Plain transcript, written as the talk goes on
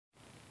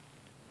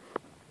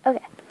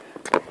Okay.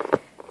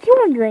 If you're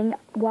wondering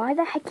why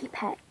the hecky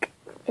peck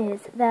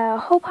is there are a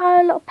whole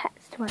pile of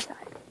pets to my side.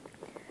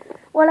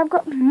 Well, I've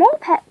got more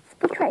pets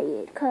for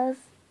trade because,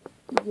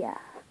 yeah,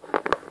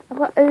 I've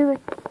got over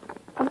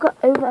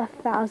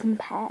 1,000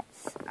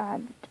 pets,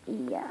 and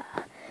yeah.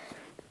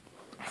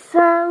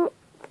 So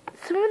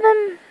some of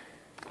them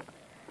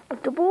are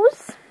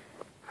doubles.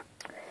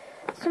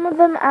 Some of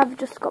them I've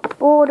just got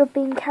bored of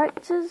being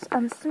characters,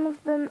 and some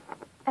of them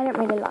I don't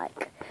really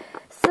like.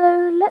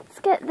 So let's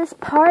get this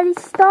party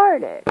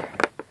started.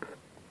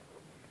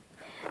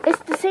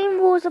 It's the same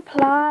rules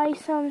apply,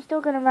 so I'm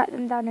still going to write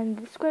them down in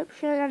the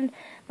description and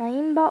my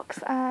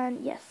inbox,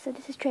 and yes, so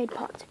this is trade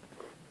part 2.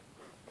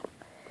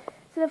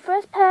 So the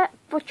first pet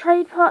for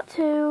trade part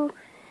 2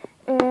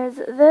 is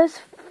this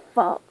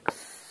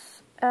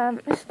fox.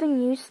 It's the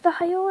new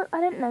style. I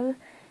don't know.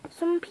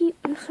 Some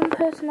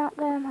person out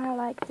there might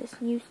like this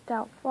new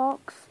style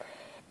fox.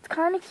 It's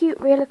kind of cute,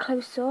 really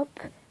close up,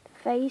 the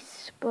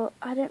face, but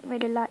I don't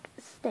really like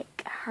the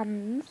stick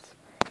hands.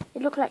 They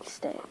look like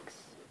sticks.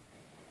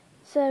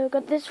 So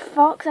got this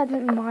fox. I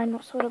don't mind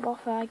what sort of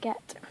offer I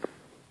get.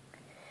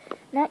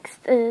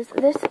 Next is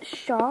this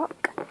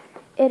shark.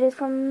 It is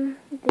from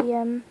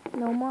the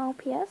normal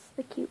LPS,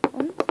 the cute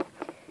ones.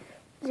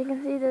 As you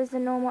can see, there's the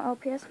normal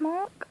LPS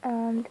mark,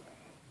 and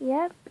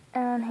yep,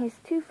 and his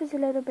tooth is a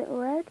little bit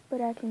red,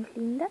 but I can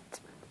clean that.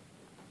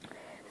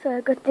 So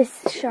I got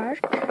this shark.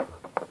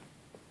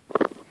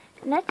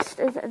 Next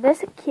is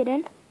this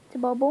kitten. It's a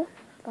bubble.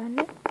 Find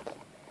it.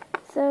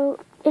 So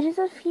it is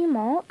a few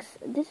marks.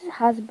 This is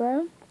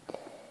Hasbro.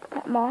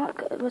 That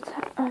mark.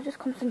 I'll just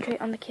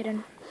concentrate on the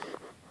kitten.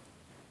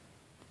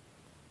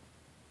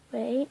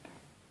 Wait.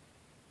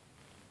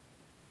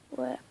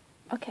 Where?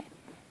 Okay.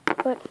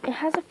 But it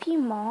has a few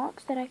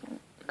marks that I can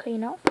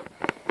clean off.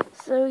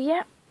 So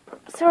yeah.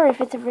 Sorry if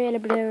it's a really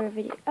blurry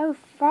video. Oh,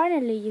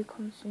 finally you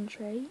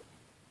concentrate.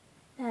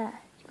 There.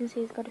 You can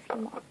see it's got a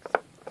few marks.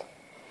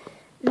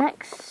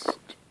 Next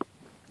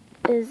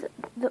is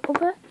the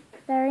other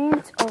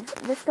variant of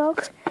this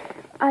dog.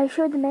 I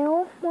showed the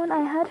male one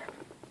I had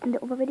in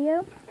the other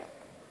video,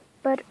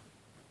 but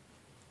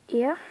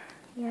yeah,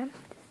 this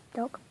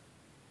dog.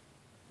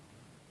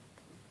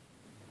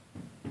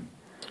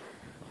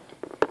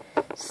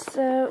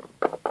 So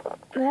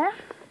there.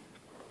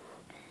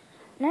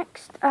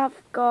 Next,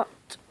 I've got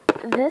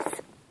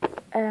this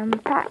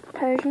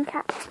Persian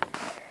cat.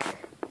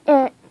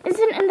 It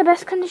isn't in the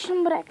best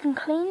condition, but I can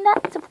clean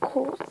that, of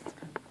course.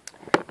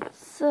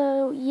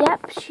 So,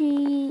 yep,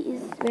 she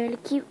is really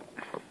cute.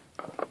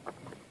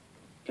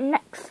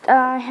 Next,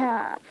 I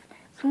have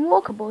some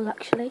walkables,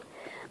 actually.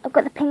 I've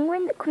got the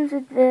penguin that comes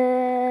with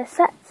the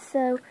set,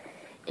 so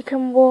it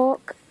can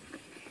walk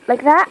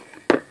like that.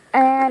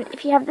 And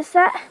if you have the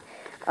set,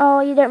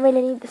 oh, you don't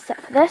really need the set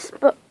for this,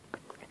 but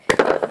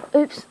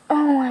oops,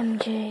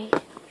 OMG.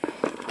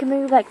 You can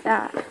move like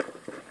that.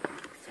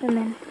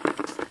 Swimming.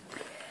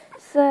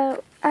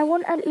 So, I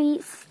want at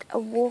least a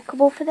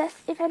walkable for this.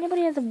 If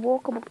anybody has a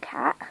walkable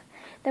cat,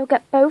 they'll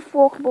get both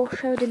walkables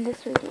showed in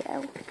this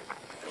video.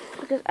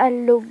 Because I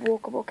love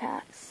walkable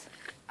cats.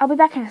 I'll be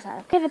back in a sec.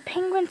 Okay, the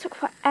penguin took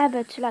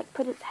forever to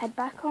put its head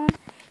back on.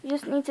 You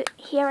just need to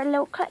hear a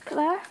little click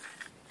there.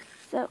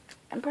 So,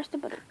 and press the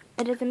button.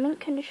 It is in mint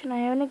condition.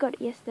 I only got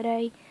it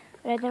yesterday,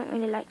 but I don't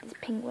really like this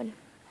penguin.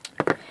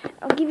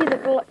 I'll give you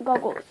the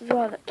goggles as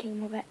well that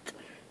came with it.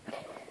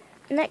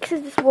 Next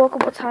is this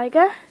walkable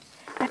tiger.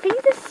 I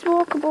think this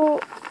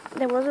walkable,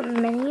 there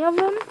wasn't many of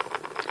them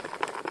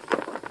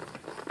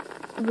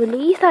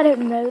released. I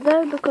don't know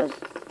though, because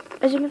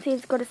as you can see,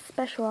 it's got a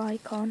special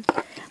icon.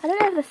 I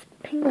don't know if this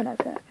penguin has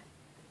it.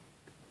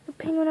 The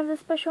penguin have the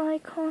special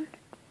icon.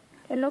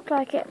 It looked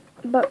like it,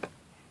 but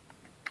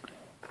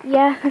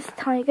yeah, this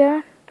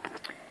tiger.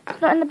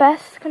 It's not in the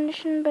best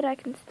condition, but I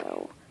can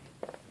still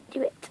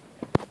do it.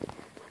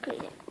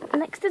 Clean it.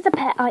 Next is a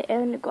pet I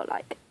only got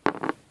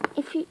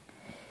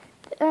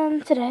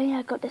today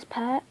I got this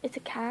pet. It's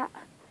a cat.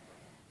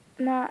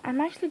 Now, I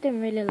actually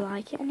don't really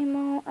like it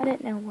anymore. I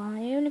don't know why.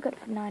 I only got it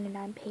for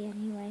 99p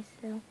anyway,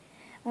 so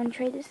I want to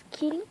trade this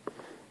kitty.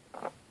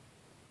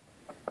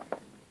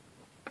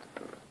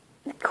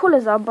 The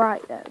colours are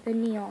bright though, they're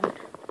neon.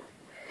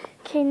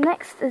 Okay,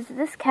 next is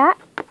this cat.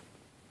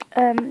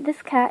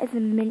 This cat is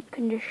in mint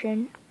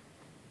condition.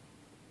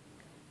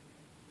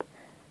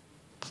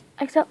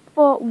 Except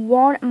for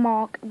one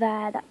mark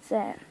there, that's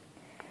it.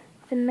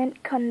 It's a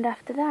mint condition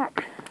after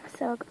that.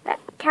 So I've got that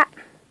cat.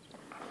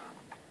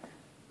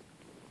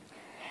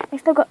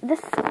 Next I've got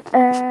this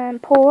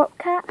paw up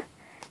cat.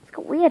 It's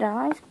got weird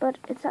eyes, but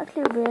it's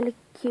actually really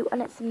cute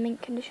and it's in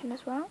mint condition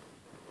as well.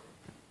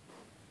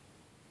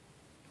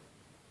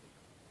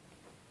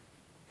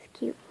 It's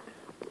cute.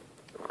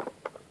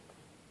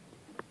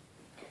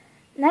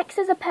 Next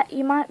is a pet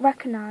you might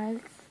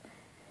recognise.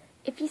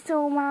 If you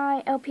saw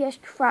my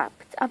LPS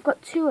Trapped, I've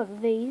got 2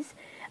 of these,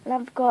 and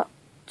I've got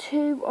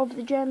 2 of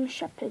the German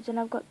Shepherds, and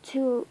I've got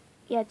 2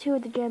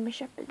 of the German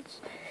Shepherds.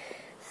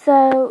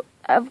 So,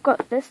 I've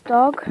got this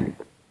dog.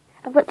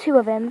 I've got two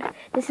of him.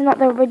 This is not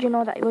the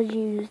original that was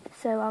used,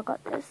 so I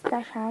got this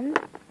dachshund.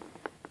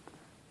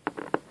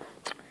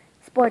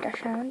 Boy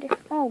dachshund.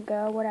 Oh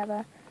girl,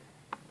 whatever.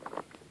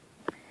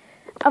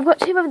 I've got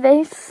two of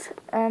this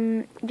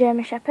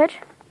German Shepherd.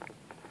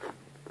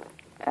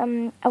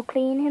 I'll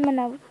clean him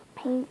and I'll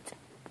paint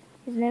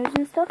his nose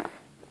and stuff.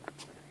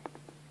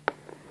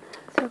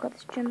 So I've got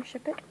this German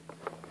Shepherd.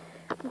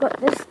 I've got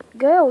this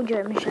girl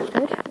German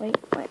Shepherd. Wait.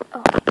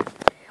 Oh.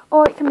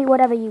 Or it can be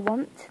whatever you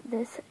want.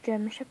 This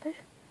German Shepherd.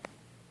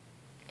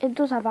 It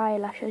does have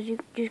eyelashes. You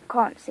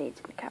can't see it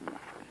in the camera.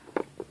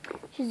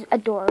 She's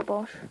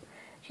adorable.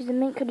 She's in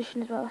mint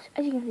condition as well.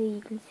 As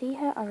you can see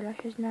her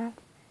eyelashes now.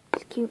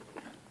 She's cute.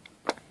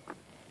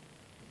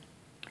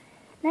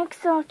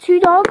 Next are two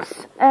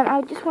dogs.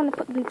 I just want to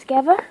put them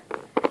together.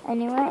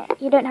 Anyway,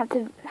 you don't have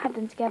to have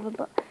them together,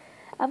 but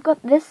I've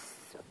got this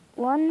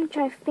one, which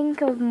I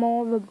think of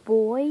more of a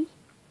boy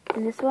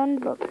than this one,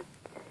 but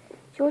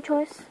it's your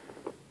choice.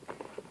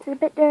 It's a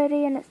bit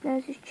dirty and its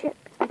nose is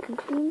chipped. I can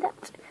clean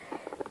that.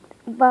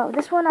 Well,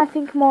 this one I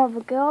think more of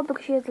a girl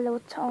because she has a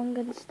little tongue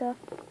and stuff.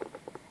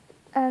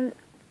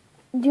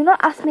 Do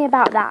not ask me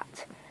about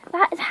that.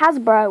 That is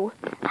Hasbro.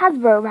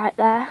 Hasbro right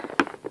there.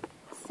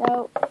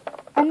 So,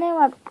 I know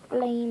I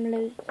blame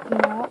loads of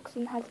marks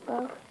on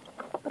Hasbro,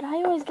 but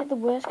I always get the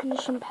worst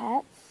condition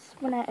pets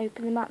when I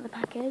open them out of the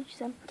package.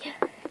 So,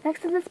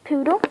 next is this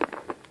poodle.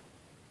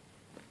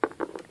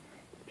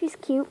 She's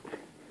cute.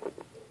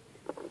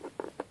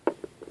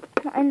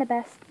 Not in the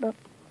best, but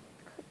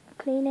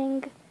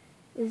cleaning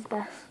is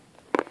best.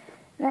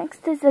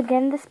 Next is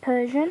again this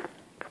Persian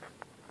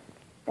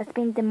that's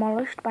been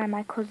demolished by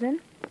my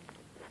cousin.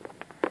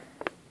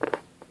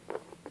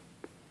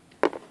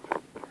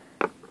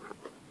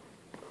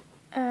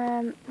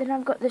 Then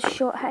I've got this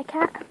short hair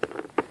cat.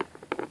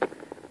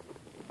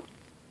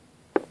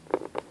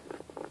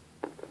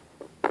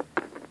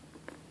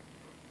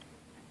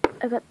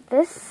 I've got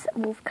this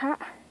wolf cat.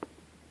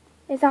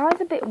 His eyes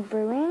are a bit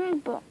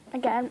ruined, but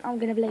again, I'm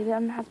going to believe it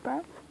on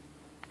Hasbro.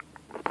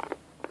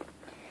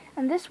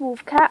 And this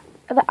wolf cat,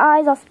 the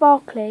eyes are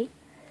sparkly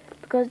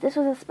because this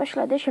was a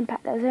special edition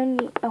pack. There was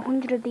only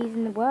 100 of these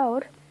in the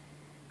world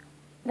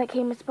that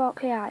came with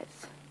sparkly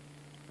eyes.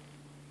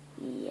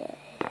 Yeah.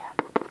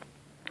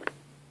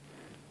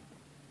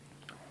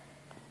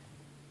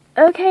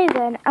 Okay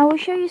then, I will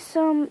show you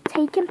some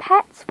taken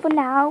pets for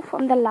now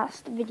from the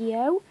last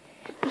video.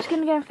 I'm just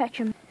going to go and fetch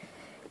them.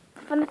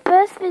 For the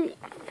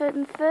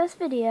first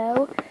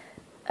video,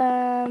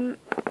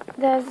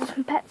 there's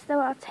some pets that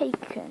are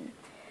taken.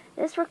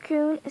 This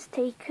raccoon is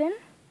taken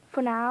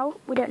for now.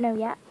 We don't know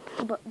yet,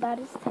 but that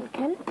is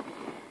taken.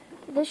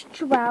 This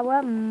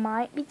chihuahua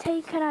might be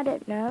taken. I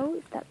don't know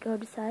if that girl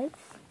decides.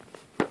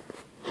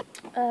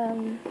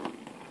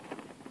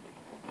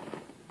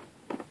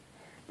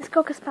 This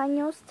Cocker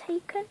Spaniel's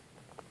taken.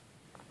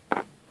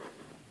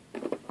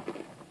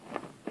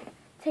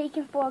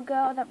 Taken for a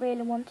girl that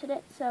really wanted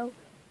it. So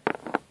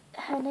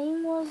her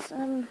name was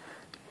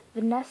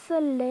Vanessa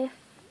Liff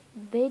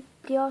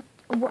Video,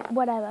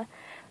 whatever.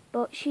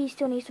 But she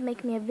still needs to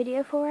make me a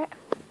video for it.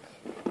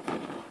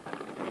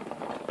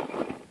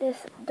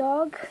 This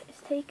dog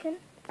is taken.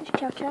 This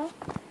Chow Chow.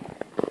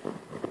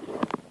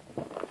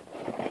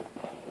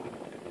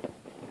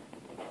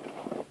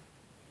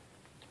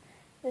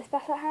 This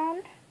Basset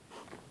Hound.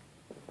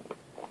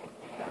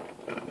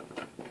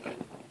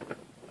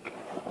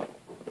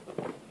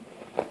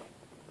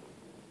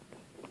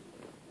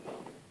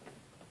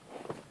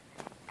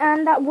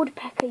 And that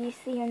woodpecker you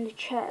see on the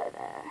chair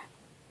there.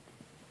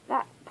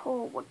 That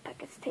poor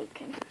woodpecker's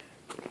taken.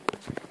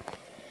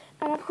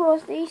 And of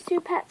course these two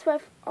pets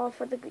are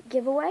for the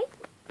giveaway.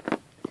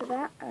 So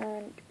that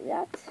and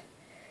that.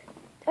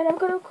 And I've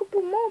got a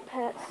couple more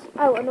pets.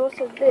 Oh, and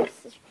also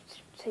this is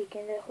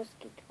taken, the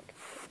husky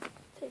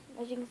dog.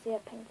 As you can see, I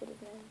painted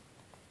his name.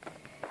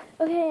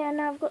 Okay, and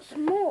I've got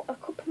a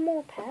couple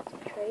more pets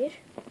to trade.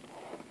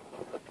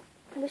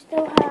 We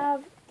still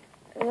have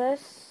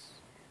this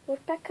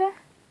woodpecker.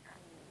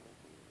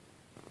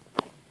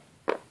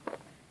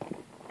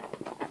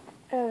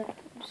 Oh,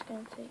 I'm just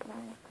going to take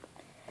mine.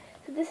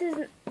 So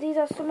these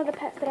are some of the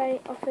pets that I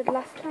offered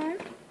last time.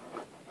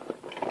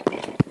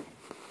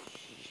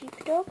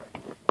 Sheepdog.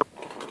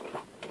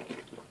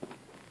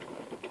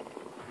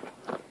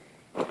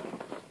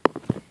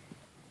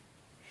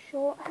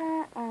 Short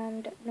hair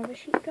and another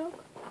sheepdog.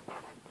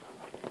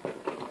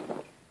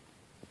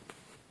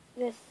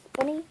 This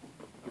bunny.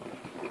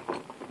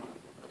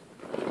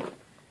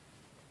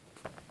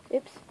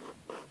 Oops.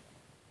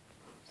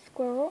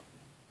 Squirrel.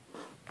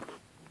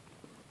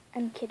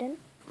 And kitten.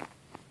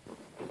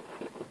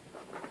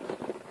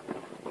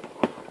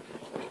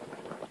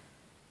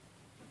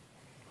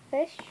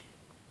 Fish.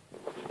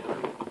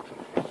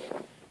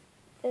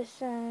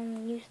 This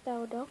new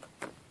style dog.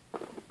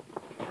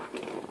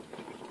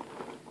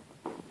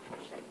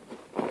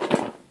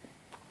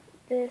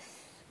 This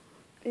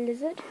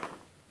lizard.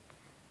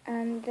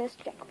 And this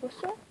Jack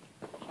Russell.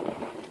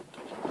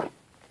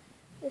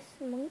 This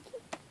monkey.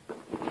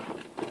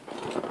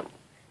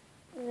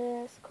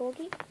 This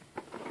corgi.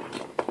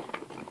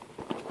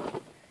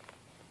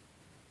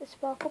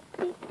 Sparkle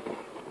Puppy.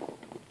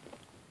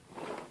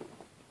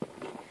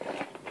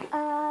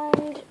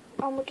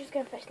 And we're just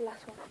going to fetch the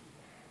last one.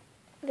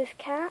 This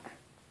cat.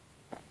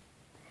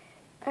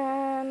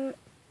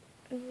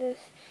 This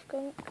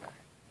skunk.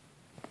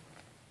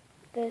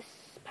 This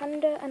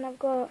panda, and I've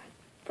got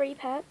 3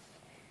 pets.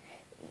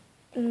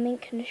 In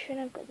mint condition,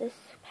 I've got this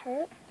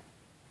parrot,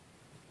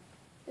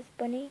 this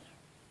bunny,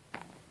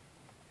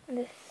 and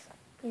this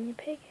guinea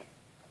pig.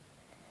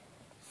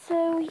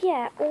 So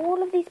yeah,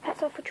 all of these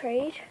pets are for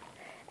trade,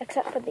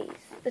 except for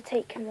these, the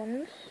taken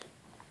ones.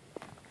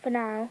 For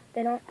now,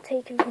 they're not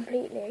taken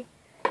completely,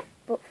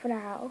 but for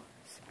now,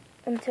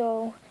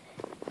 until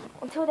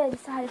they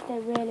decide if they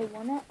really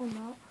want it or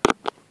not.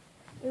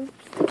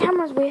 Oops, the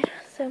camera's weird.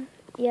 So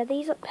yeah,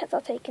 these pets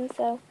are taken.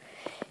 So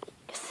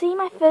see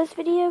my first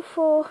video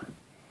for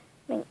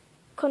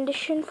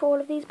condition for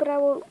all of these, but I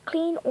will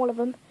clean all of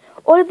them,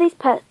 all of these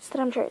pets that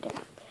I'm trading.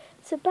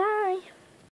 So bye.